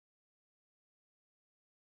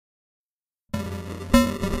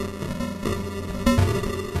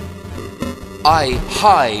I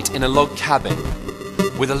hide in a log cabin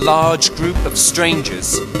with a large group of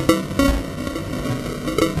strangers.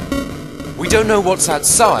 We don't know what's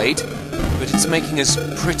outside, but it's making us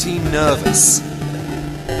pretty nervous.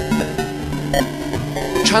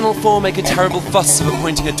 Channel 4 make a terrible fuss of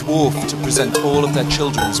appointing a dwarf to present all of their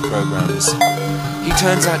children's programmes. He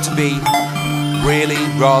turns out to be really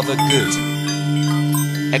rather good,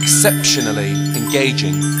 exceptionally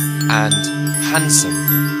engaging and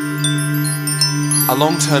handsome. A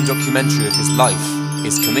long-term documentary of his life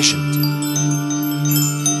is commissioned.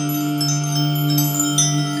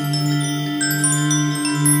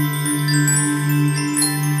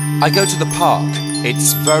 I go to the park.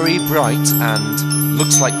 It's very bright and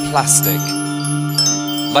looks like plastic,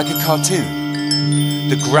 like a cartoon.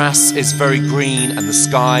 The grass is very green and the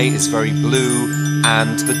sky is very blue,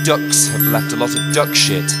 and the ducks have left a lot of duck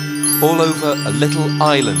shit all over a little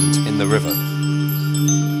island in the river.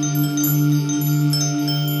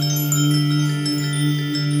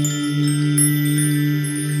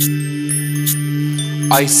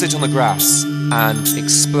 I sit on the grass and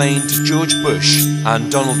explain to George Bush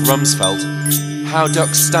and Donald Rumsfeld how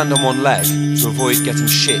ducks stand on one leg to avoid getting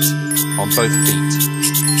shit on both feet.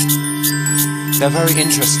 They're very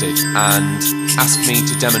interested and ask me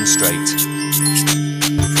to demonstrate.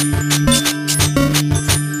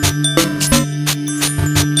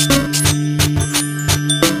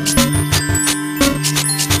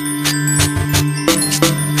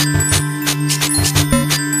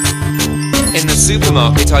 In the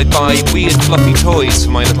supermarket, I buy weird fluffy toys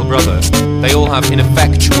for my little brother. They all have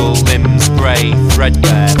ineffectual limbs, grey,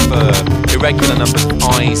 threadbare fur, irregular number of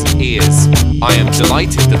eyes and ears. I am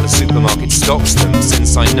delighted that the supermarket stocks them,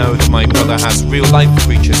 since I know that my brother has real-life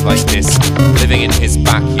creatures like this living in his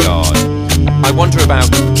backyard. I wander about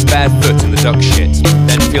barefoot in the duck shit,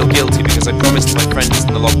 then feel guilty because I promised my friends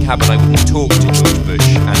in the log cabin I wouldn't talk to George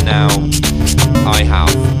Bush, and now I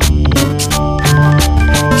have.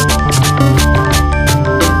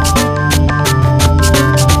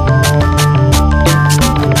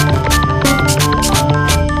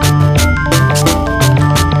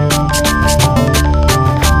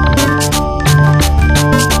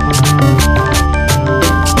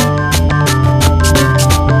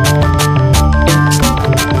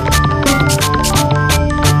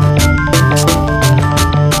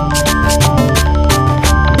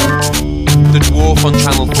 On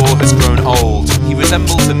Channel 4 has grown old. He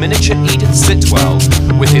resembles a miniature Edith Sitwell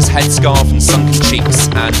with his headscarf and sunken cheeks,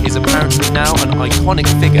 and is apparently now an iconic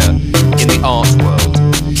figure in the art world.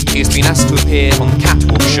 He has been asked to appear on the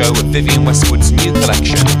Catwalk show of Vivienne Westwood's new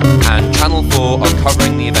collection, and Channel 4 are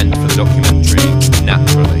covering the event for the documentary,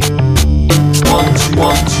 naturally. 1, 2,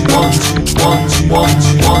 1, 2, 1, 2, 1, 2, 1,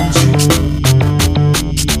 2, 1, 2.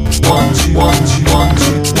 1, 2, 1, 2, 1,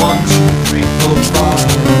 2, 1, 2, 3, 4,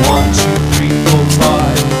 5. 1, 2, 3, 4,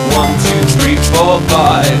 5. 1, 2, 3, 4,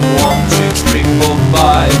 5. 1, 2, 3, 4,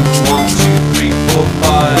 5. 1, 2, 3, 4,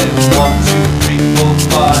 5. 1, 2, 3, 4,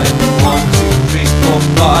 5. 1, 2, 3, 4,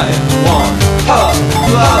 5. 1.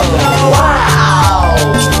 Wow!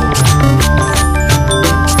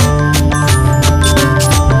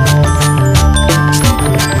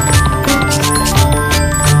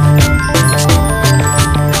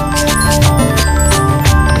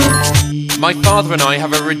 My father and I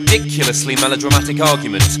have a ridiculously melodramatic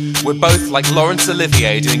argument. We're both like Laurence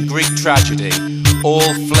Olivier doing Greek tragedy,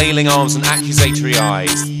 all flailing arms and accusatory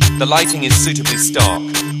eyes. The lighting is suitably stark.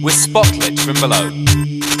 We're spotlit from below.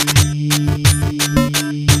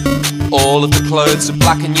 All of the clothes are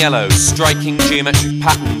black and yellow, striking geometric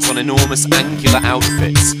patterns on enormous angular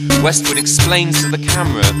outfits. Westwood explains to the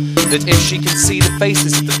camera that if she can see the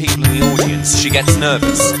faces of the people in the audience, she gets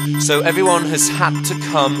nervous. So everyone has had to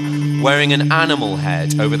come wearing an animal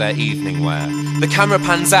head over their evening wear. The camera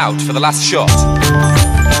pans out for the last shot.